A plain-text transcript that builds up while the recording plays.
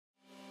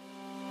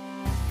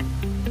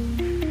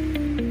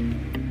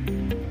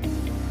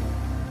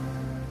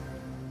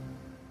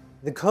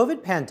The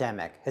COVID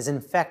pandemic has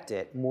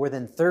infected more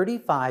than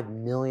 35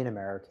 million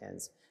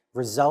Americans,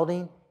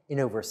 resulting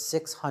in over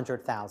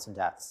 600,000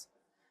 deaths.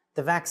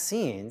 The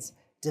vaccines,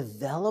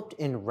 developed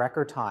in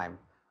record time,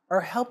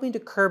 are helping to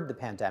curb the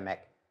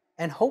pandemic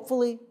and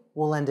hopefully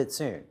will end it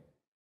soon.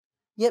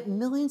 Yet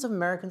millions of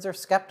Americans are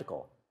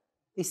skeptical.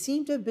 They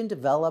seem to have been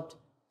developed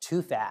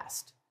too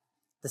fast.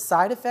 The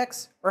side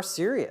effects are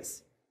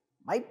serious,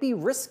 might be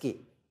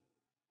risky.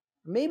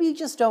 Maybe you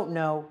just don't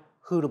know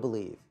who to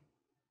believe.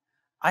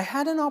 I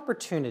had an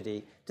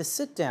opportunity to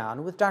sit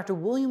down with Dr.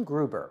 William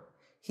Gruber.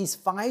 He's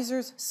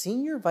Pfizer's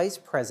Senior Vice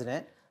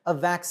President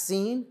of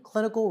Vaccine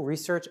Clinical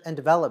Research and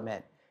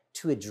Development,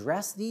 to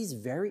address these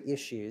very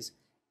issues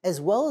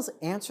as well as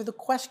answer the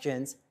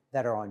questions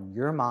that are on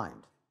your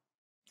mind.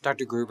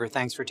 Dr. Gruber,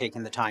 thanks for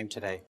taking the time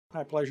today.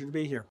 My pleasure to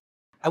be here.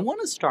 I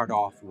want to start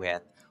off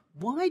with,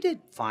 why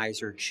did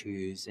Pfizer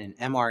choose an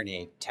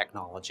mRNA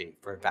technology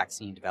for a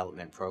vaccine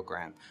development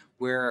program,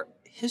 where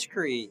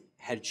history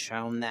had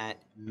shown that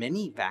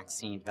many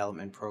vaccine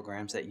development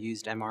programs that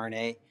used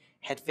mRNA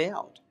had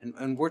failed?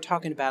 And we're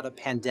talking about a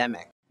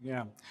pandemic.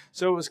 Yeah,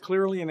 so it was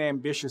clearly an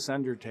ambitious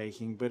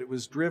undertaking, but it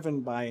was driven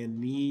by a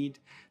need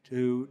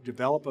to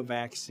develop a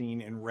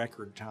vaccine in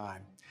record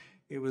time.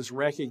 It was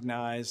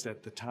recognized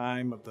at the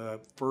time of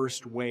the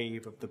first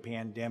wave of the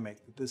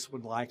pandemic that this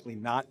would likely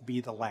not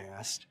be the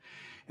last.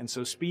 And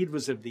so speed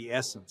was of the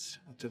essence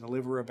to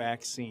deliver a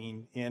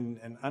vaccine in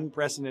an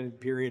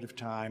unprecedented period of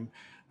time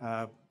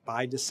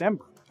by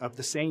December of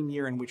the same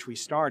year in which we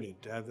started.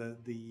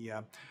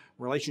 The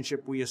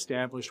relationship we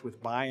established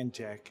with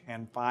BioNTech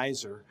and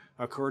Pfizer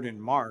occurred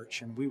in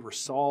March, and we were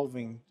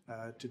solving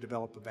to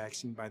develop a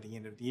vaccine by the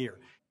end of the year.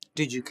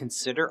 Did you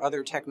consider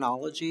other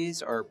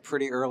technologies, or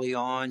pretty early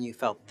on you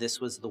felt this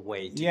was the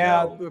way to go?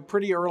 Yeah,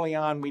 pretty early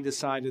on we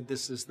decided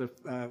this is the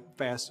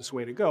fastest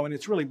way to go, and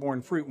it's really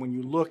borne fruit when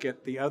you look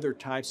at the other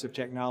types of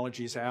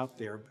technologies out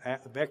there.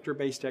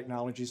 Vector-based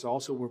technologies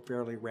also were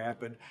fairly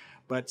rapid,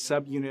 but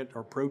subunit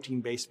or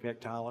protein-based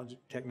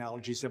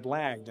technologies have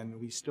lagged, and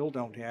we still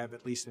don't have,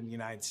 at least in the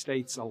United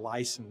States, a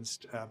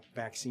licensed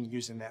vaccine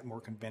using that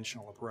more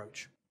conventional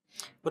approach.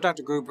 Well,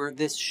 Dr. Gruber,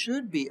 this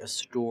should be a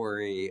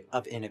story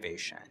of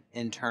innovation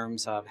in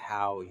terms of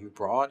how you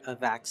brought a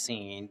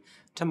vaccine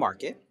to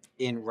market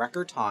in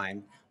record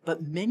time,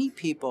 but many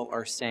people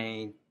are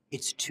saying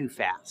it's too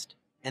fast,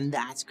 and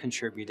that's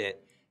contributed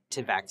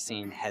to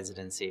vaccine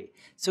hesitancy.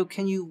 So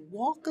can you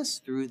walk us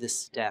through the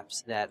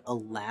steps that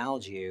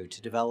allowed you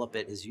to develop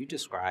it, as you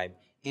described,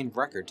 in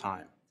record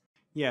time?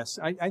 Yes,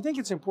 I think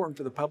it's important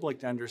for the public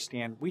to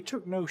understand we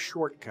took no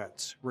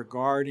shortcuts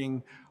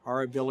regarding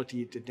our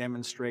ability to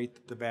demonstrate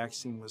that the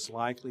vaccine was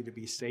likely to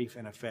be safe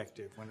and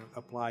effective when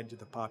applied to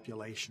the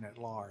population at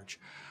large.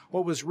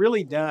 What was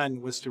really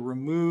done was to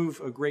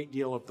remove a great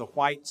deal of the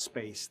white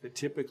space that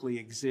typically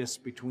exists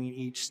between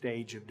each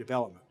stage of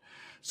development.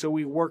 So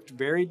we worked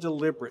very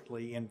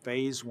deliberately in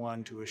phase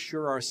 1 to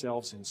assure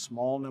ourselves in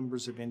small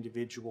numbers of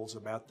individuals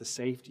about the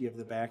safety of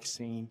the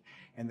vaccine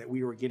and that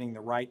we were getting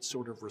the right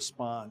sort of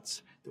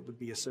response that would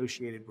be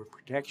associated with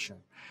protection.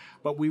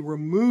 But we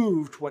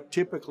removed what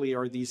typically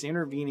are these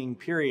intervening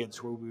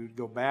periods where we would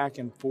go back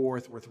and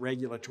forth with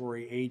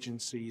regulatory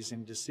agencies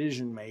in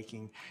decision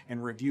making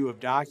and review of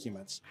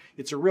documents.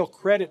 It's a real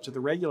credit to the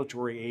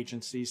regulatory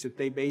agencies that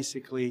they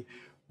basically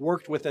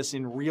worked with us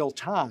in real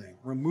time,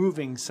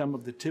 removing some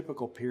of the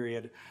typical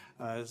period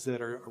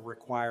that are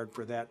required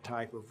for that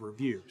type of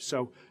review.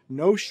 So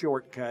no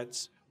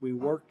shortcuts. We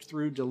worked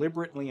through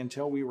deliberately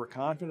until we were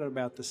confident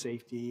about the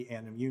safety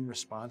and immune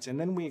response, and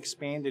then we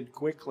expanded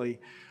quickly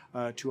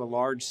to a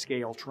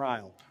large-scale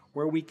trial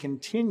where we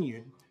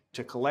continued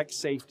to collect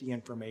safety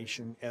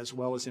information as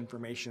well as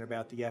information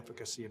about the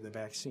efficacy of the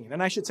vaccine.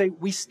 And I should say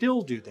we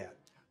still do that.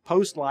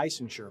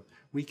 Post-licensure,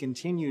 we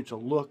continue to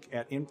look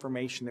at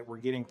information that we're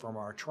getting from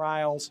our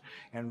trials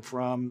and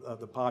from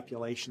the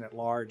population at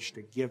large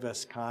to give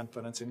us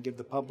confidence and give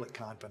the public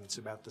confidence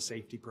about the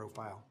safety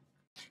profile.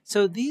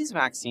 So these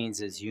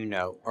vaccines, as you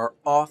know, are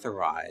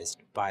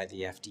authorized by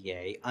the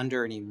FDA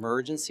under an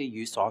emergency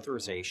use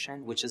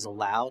authorization, which is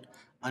allowed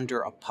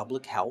under a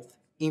public health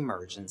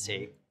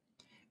emergency.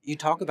 You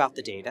talk about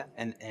the data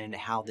and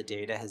how the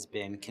data has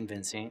been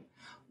convincing.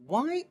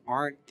 Why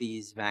aren't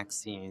these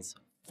vaccines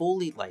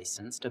fully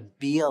licensed, a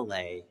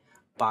BLA,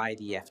 by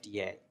the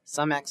FDA?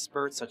 Some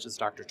experts, such as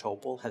Dr.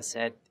 Topol, have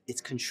said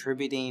it's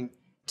contributing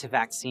to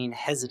vaccine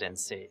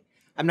hesitancy.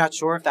 I'm not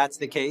sure if that's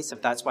the case,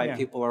 if that's why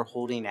people are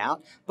holding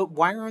out, but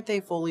why aren't they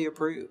fully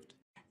approved?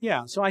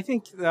 Yeah, so I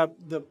think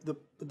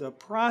the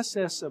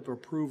process of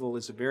approval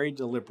is a very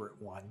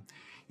deliberate one,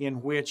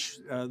 in which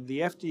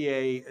the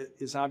FDA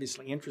is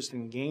obviously interested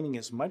in gaining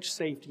as much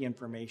safety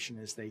information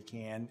as they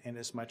can and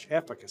as much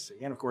efficacy.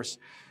 And of course,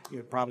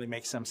 it probably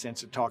makes some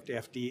sense to talk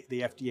to the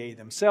FDA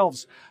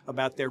themselves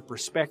about their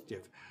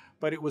perspective.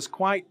 But it was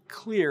quite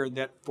clear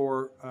that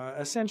for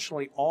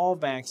essentially all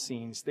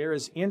vaccines, there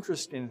is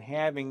interest in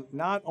having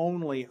not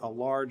only a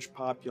large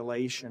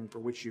population for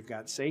which you've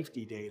got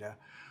safety data,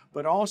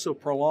 but also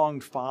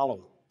prolonged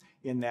follow-up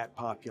in that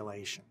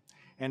population.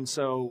 And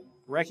so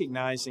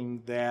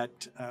recognizing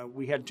that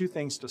we had two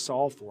things to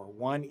solve for.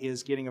 One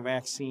is getting a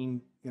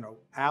vaccine,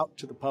 out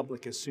to the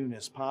public as soon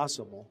as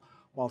possible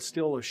while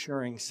still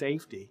assuring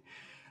safety.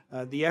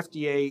 The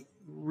FDA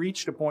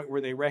reached a point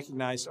where they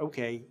recognized,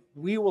 okay,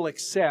 we will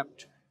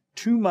accept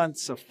 2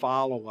 months of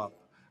follow-up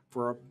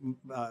for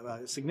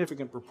a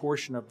significant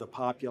proportion of the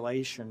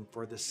population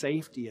for the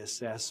safety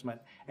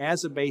assessment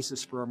as a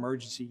basis for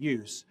emergency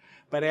use.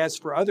 But as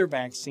for other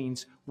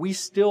vaccines, we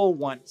still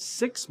want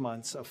 6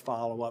 months of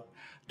follow-up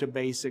to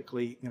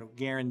basically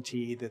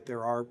guarantee that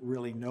there are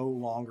really no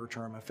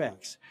longer-term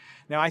effects.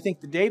 Now, I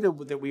think the data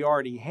that we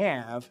already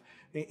have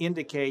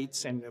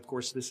indicates, and of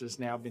course this has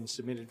now been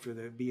submitted for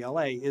the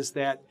BLA, is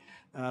that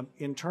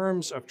in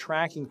terms of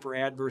tracking for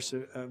adverse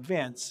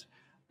events,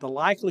 the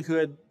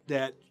likelihood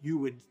that you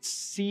would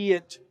see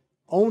it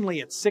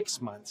only at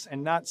 6 months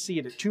and not see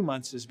it at 2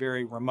 months is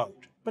very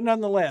remote. But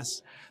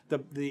nonetheless, the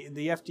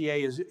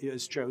FDA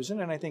is chosen,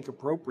 and I think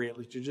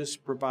appropriately, to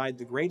just provide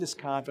the greatest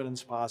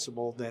confidence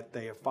possible that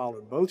they have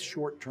followed both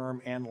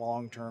short-term and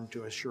long-term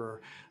to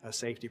assure a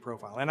safety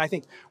profile. And I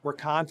think we're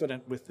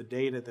confident with the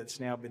data that's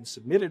now been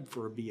submitted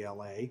for a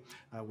BLA,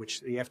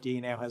 which the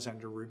FDA now has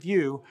under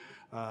review,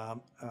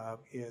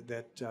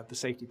 that the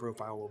safety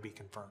profile will be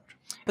confirmed.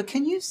 But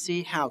can you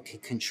see how it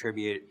could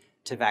contribute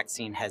to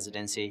vaccine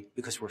hesitancy?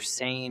 Because we're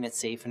saying it's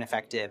safe and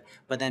effective,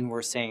 but then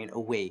we're saying, oh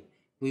wait,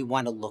 we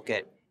want to look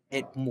at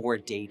more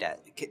data.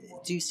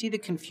 Do you see the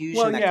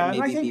confusion that can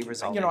maybe be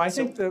resolved? I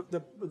think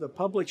the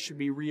public should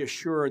be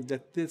reassured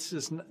that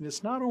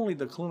it's not only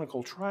the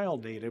clinical trial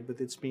data,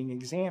 but it's being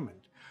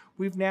examined.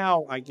 We've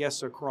now, I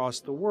guess, across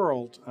the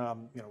world,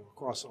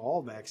 across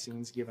all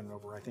vaccines, given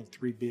over, I think,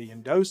 3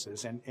 billion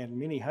doses and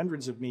many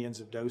hundreds of millions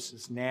of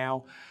doses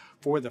now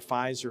for the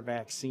Pfizer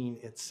vaccine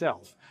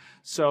itself.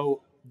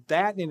 So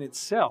that in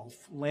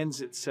itself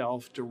lends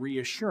itself to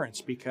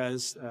reassurance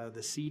because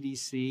the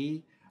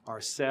CDC,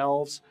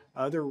 ourselves,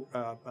 other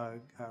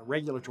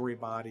regulatory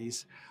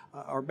bodies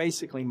are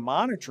basically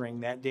monitoring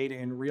that data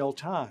in real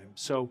time.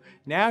 So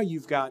now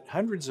you've got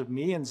hundreds of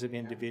millions of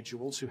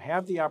individuals who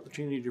have the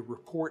opportunity to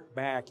report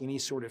back any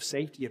sort of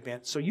safety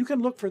event. So you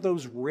can look for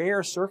those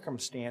rare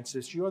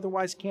circumstances you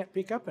otherwise can't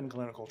pick up in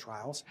clinical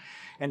trials.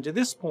 And to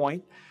this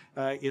point,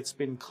 it's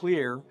been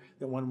clear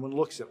that when one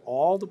looks at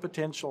all the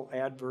potential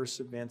adverse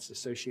events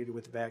associated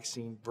with the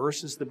vaccine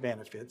versus the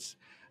benefits,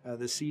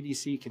 the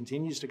CDC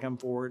continues to come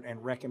forward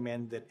and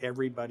recommend that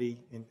everybody,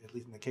 at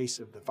least in the case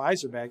of the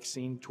Pfizer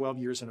vaccine, 12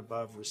 years and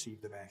above,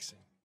 receive the vaccine.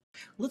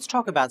 Let's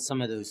talk about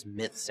some of those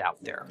myths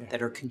out there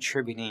that are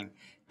contributing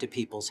to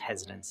people's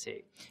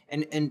hesitancy.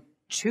 And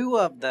two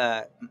of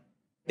the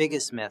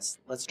biggest myths,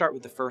 let's start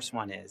with the first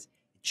one, is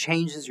it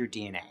changes your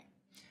DNA.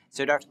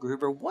 So Dr.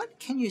 Gruber, what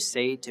can you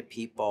say to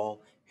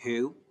people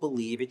who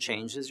believe it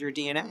changes your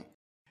DNA?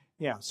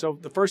 Yeah, so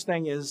the first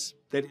thing is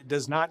that it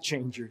does not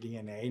change your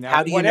DNA. Now,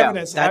 how do you know?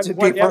 That's what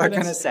people are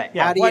going to say.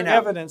 Yeah, how do you know?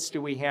 What evidence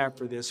do we have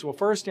for this? Well,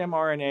 first,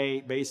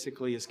 mRNA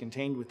basically is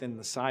contained within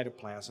the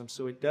cytoplasm,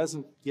 so it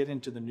doesn't get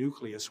into the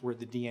nucleus where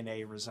the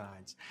DNA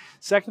resides.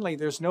 Secondly,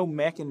 there's no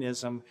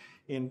mechanism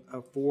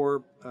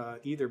for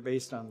either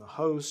based on the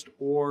host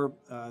or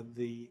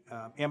the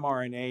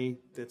mRNA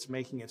that's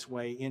making its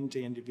way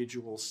into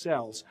individual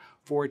cells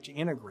for it to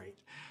integrate.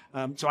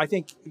 So I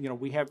think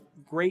we have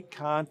great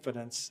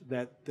confidence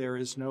that there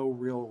is no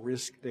real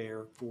risk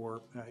there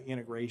for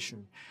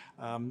integration,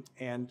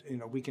 and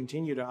we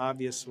continue to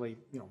obviously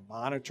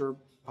monitor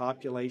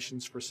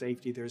populations for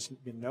safety. There's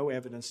been no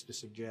evidence to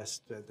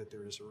suggest that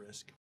there is a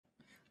risk.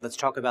 Let's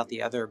talk about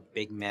the other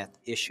big myth: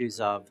 issues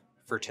of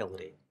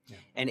fertility. Yeah.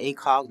 And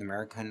ACOG, the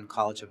American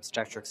College of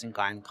Obstetrics and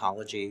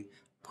Gynecology,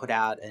 put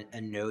out a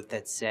note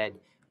that said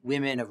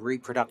women of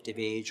reproductive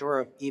age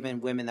or even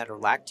women that are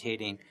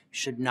lactating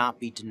should not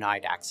be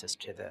denied access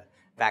to the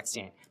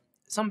vaccine.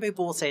 Some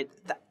people will say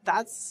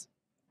that's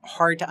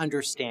hard to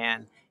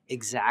understand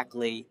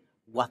exactly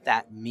what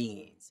that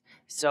means.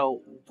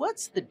 So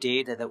what's the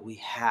data that we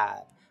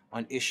have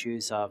on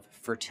issues of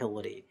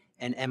fertility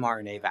and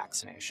mRNA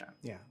vaccination?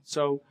 Yeah,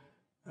 so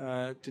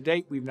to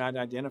date, we've not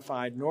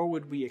identified, nor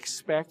would we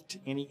expect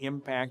any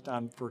impact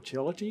on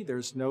fertility.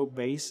 There's no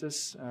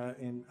basis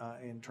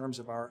in terms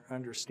of our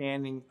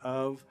understanding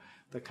of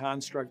the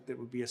construct that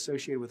would be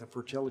associated with a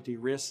fertility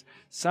risk.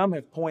 Some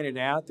have pointed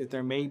out that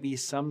there may be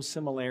some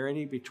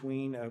similarity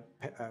between a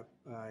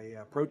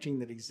protein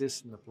that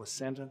exists in the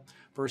placenta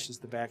versus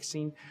the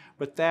vaccine,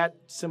 but that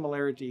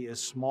similarity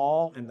is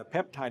small and the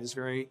peptide is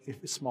very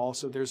small,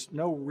 so there's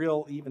no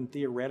real even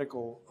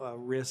theoretical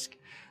risk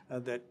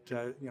that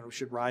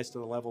should rise to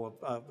the level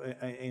of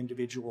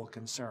individual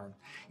concern.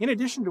 In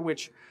addition to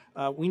which,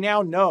 we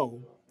now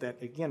know that,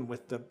 again,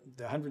 with the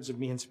hundreds of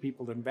millions of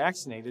people that have been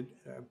vaccinated,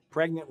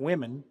 pregnant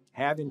women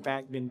have in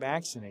fact been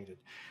vaccinated.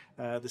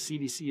 The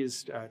CDC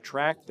has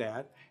tracked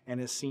that and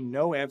has seen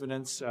no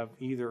evidence of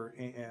either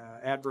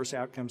adverse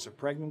outcomes of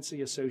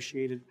pregnancy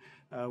associated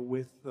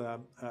with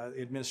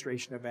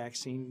administration of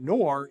vaccine,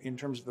 nor in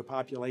terms of the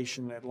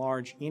population at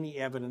large, any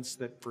evidence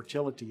that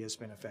fertility has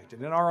been affected.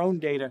 And our own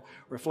data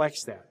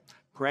reflects that.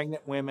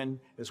 pregnant women,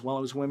 as well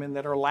as women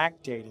that are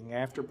lactating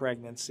after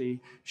pregnancy,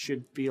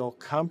 should feel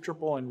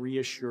comfortable and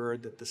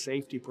reassured that the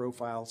safety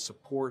profile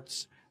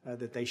supports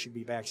that they should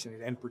be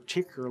vaccinated, and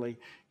particularly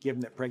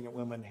given that pregnant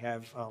women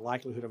have a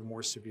likelihood of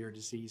more severe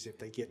disease if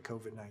they get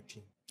COVID-19.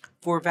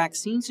 For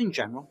vaccines in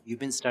general, you've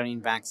been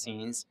studying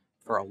vaccines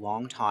for a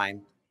long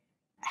time.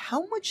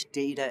 How much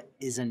data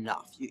is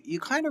enough? You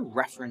kind of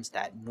referenced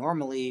that.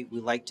 Normally, we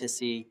like to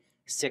see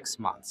 6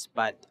 months,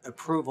 but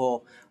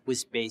approval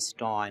was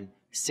based on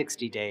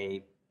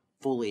 60-day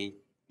fully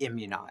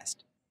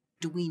immunized.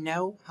 Do we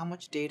know how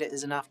much data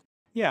is enough?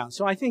 Yeah,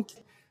 so I think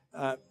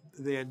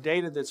the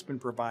data that's been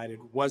provided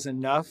was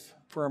enough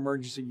for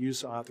emergency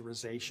use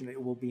authorization.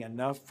 It will be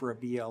enough for a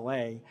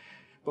BLA,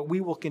 but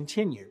we will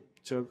continue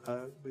to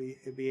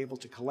be able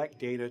to collect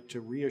data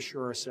to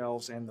reassure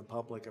ourselves and the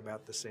public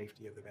about the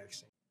safety of the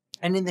vaccine.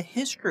 And in the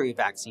history of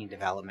vaccine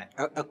development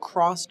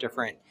across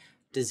different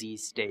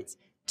disease states,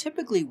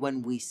 typically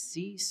when we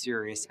see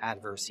serious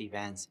adverse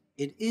events,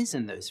 it is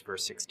in those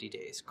first 60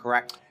 days,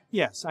 correct?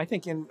 Yes, I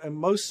think in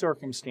most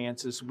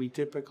circumstances we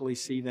typically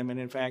see them, and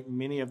in fact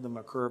many of them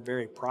occur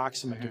very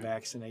proximate to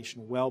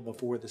vaccination, well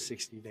before the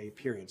 60-day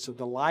period. So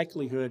the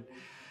likelihood,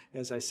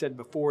 as I said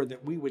before,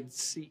 that we would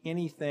see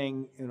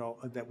anything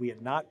that we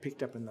had not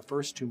picked up in the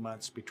first 2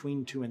 months,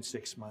 between 2 and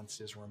 6 months,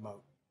 is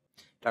remote.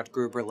 Dr.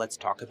 Gruber, let's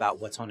talk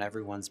about what's on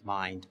everyone's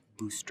mind,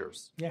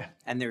 boosters. Yeah.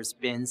 And there's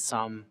been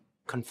some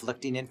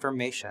conflicting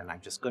information.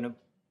 I'm just going to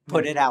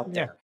put it out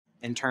there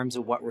in terms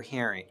of what we're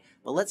hearing.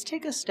 But let's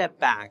take a step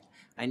back.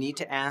 I need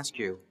to ask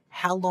you,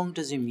 how long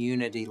does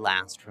immunity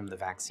last from the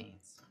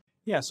vaccines?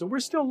 Yeah, so we're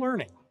still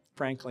learning,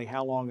 frankly,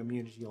 how long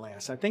immunity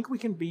lasts. I think we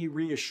can be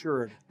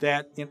reassured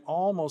that in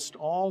almost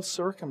all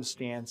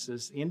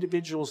circumstances,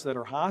 individuals that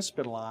are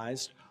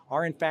hospitalized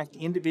are in fact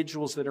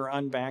individuals that are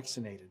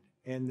unvaccinated.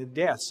 And the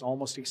deaths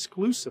almost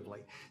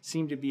exclusively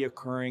seem to be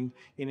occurring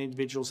in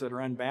individuals that are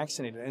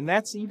unvaccinated. And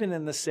that's even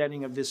in the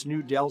setting of this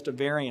new Delta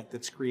variant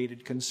that's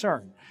created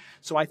concern.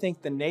 So I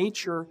think the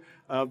nature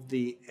of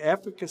the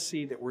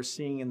efficacy that we're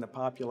seeing in the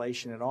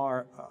population at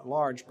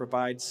large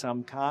provides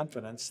some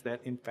confidence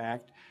that, in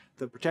fact,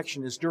 the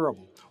protection is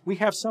durable. We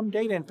have some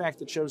data, in fact,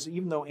 that shows that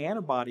even though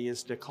antibody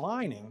is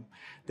declining,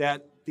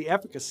 that the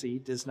efficacy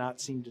does not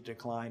seem to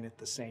decline at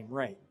the same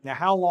rate. Now,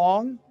 how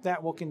long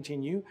that will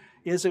continue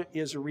is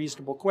a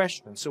reasonable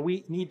question. So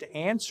we need to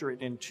answer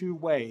it in two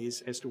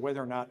ways as to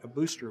whether or not a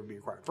booster will be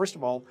required. First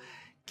of all,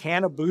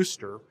 can a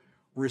booster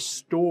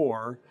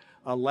restore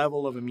a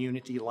level of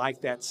immunity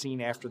like that seen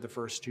after the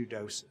first 2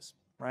 doses?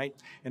 Right?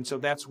 And so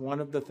that's one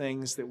of the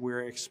things that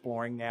we're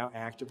exploring now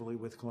actively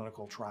with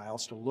clinical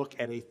trials, to look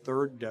at a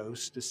 3rd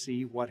dose to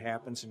see what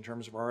happens in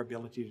terms of our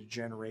ability to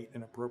generate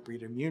an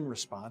appropriate immune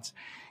response.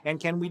 And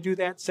can we do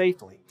that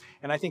safely?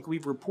 And I think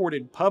we've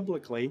reported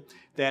publicly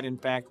that, in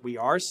fact, we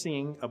are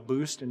seeing a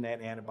boost in that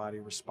antibody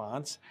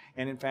response.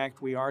 And in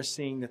fact, we are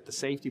seeing that the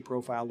safety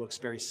profile looks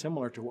very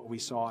similar to what we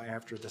saw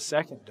after the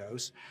 2nd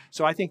dose.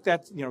 So I think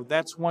that,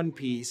 that's one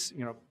piece.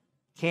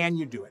 Can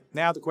you do it?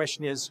 Now the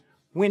question is,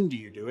 when do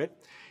you do it?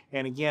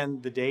 And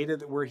again, the data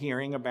that we're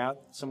hearing about,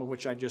 some of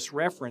which I just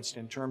referenced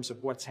in terms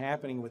of what's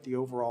happening with the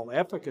overall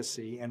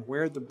efficacy and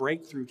where the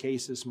breakthrough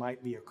cases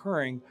might be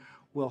occurring,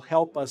 will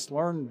help us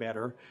learn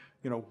better,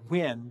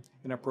 when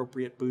an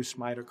appropriate boost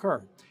might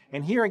occur.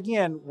 And here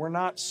again, we're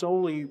not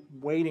solely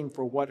waiting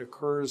for what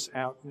occurs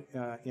out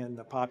in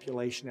the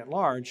population at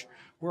large.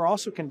 We're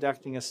also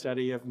conducting a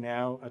study of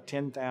now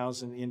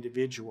 10,000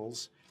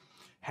 individuals,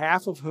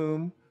 half of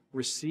whom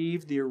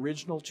received the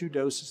original 2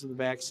 doses of the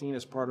vaccine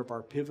as part of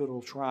our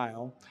pivotal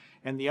trial,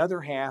 and the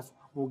other half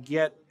will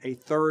get a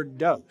 3rd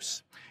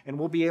dose. And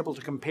we'll be able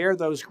to compare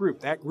those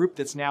groups, that group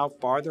that's now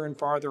farther and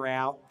farther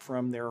out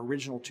from their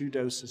original 2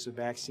 doses of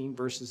vaccine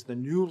versus the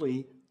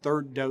newly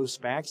 3rd dose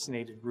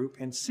vaccinated group,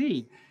 and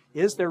see,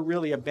 is there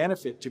really a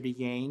benefit to be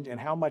gained, and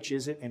how much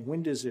is it, and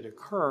when does it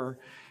occur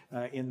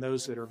in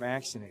those that are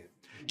vaccinated?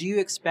 Do you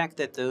expect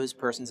that those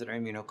persons that are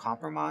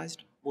immunocompromised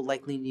will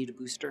likely need a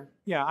booster?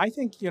 Yeah, I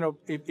think,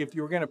 if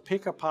you're going to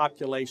pick a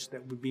population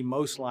that would be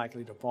most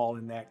likely to fall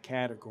in that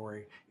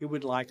category, it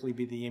would likely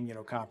be the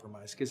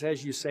immunocompromised. Because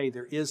as you say,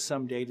 there is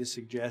some data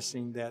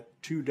suggesting that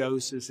 2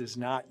 doses is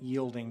not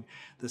yielding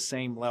the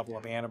same level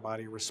of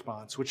antibody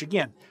response, which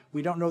again,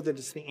 we don't know that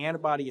it's the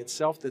antibody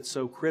itself that's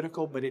so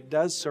critical, but it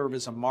does serve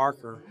as a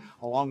marker,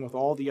 along with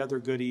all the other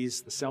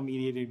goodies, the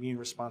cell-mediated immune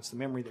response, the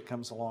memory that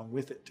comes along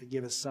with it, to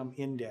give us some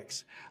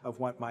index of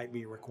what might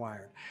be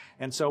required.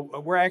 And so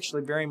we're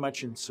actually very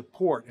much in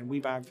support, and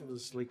we've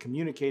obviously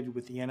communicated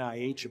with the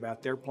NIH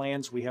about their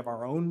plans. We have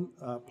our own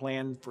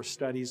plan for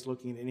studies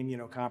looking at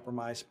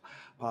immunocompromised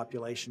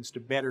populations to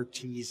better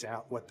tease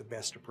out what the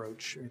best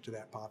approach to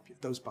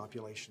those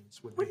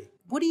populations would be.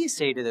 What do you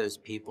say to those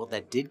people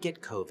that did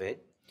get COVID,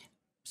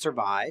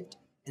 survived,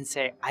 and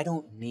say, I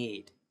don't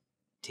need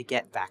to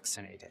get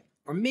vaccinated?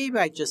 Or maybe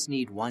I just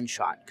need 1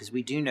 shot, because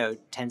we do know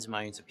tens of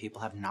millions of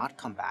people have not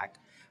come back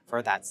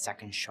for that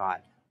 2nd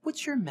shot.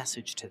 What's your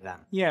message to them?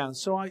 Yeah,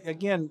 so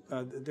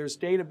there's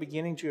data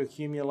beginning to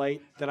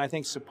accumulate that I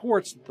think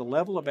supports that the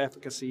level of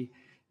efficacy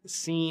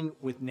seen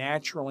with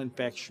natural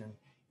infection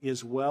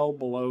is well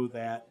below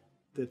that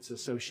that's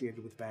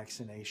associated with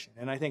vaccination.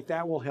 And I think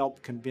that will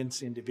help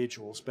convince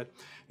individuals. But,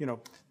 you know,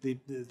 the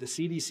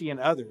CDC and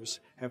others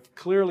have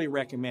clearly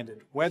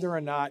recommended, whether or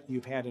not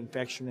you've had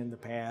infection in the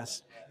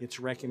past, it's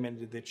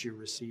recommended that you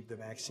receive the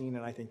vaccine,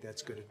 and I think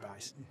that's good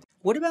advice.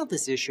 What about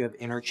this issue of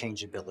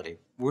interchangeability?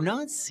 We're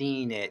not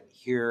seeing it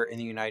here in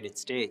the United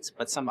States,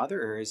 but some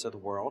other areas of the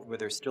world where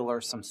there still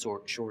are some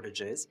sort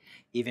shortages.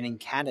 Even in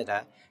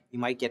Canada, you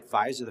might get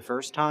Pfizer the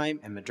first time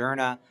and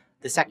Moderna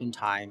the second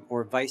time,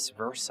 or vice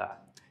versa.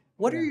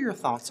 What are your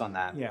thoughts on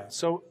that? Yeah,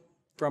 so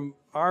from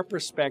our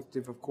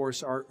perspective, of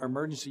course, our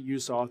emergency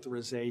use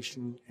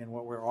authorization and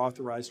what we're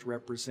authorized to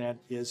represent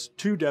is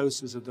 2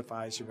 doses of the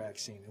Pfizer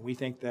vaccine, and we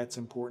think that's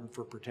important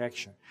for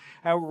protection.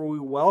 However, we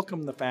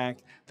welcome the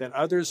fact that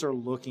others are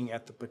looking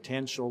at the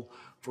potential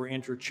for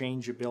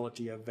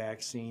interchangeability of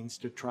vaccines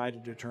to try to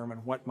determine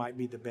what might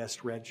be the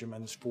best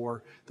regimens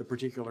for the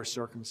particular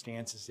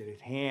circumstances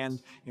at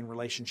hand in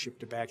relationship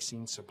to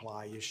vaccine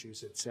supply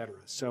issues, et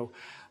cetera. So,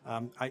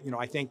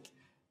 I think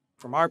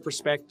from our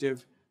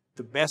perspective,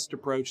 the best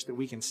approach that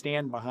we can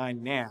stand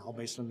behind now,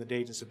 based on the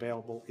data that's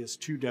available, is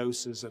 2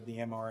 doses of the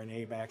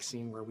mRNA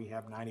vaccine where we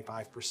have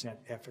 95%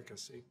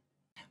 efficacy.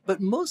 But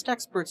most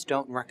experts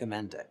don't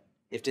recommend it.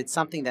 If it's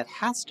something that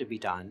has to be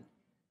done,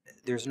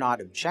 there's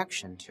not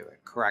objection to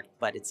it, correct?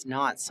 But it's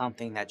not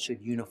something that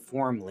should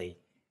uniformly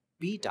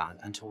be done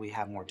until we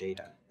have more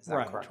data. Is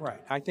that correct?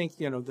 Right. I think,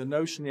 the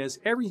notion is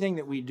everything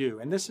that we do,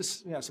 and this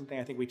is something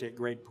I think we take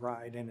great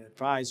pride in at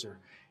Pfizer,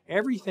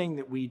 everything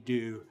that we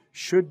do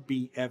should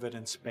be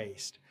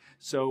evidence-based.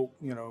 So,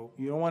 you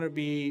don't want to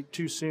be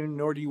too soon,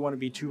 nor do you want to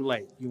be too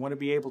late. You want to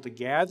be able to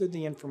gather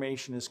the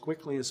information as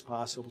quickly as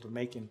possible to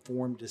make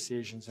informed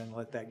decisions and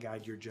let that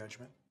guide your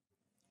judgment.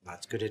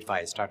 That's good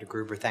advice. Dr.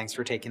 Gruber, thanks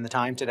for taking the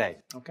time today.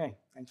 Okay,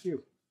 thank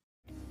you.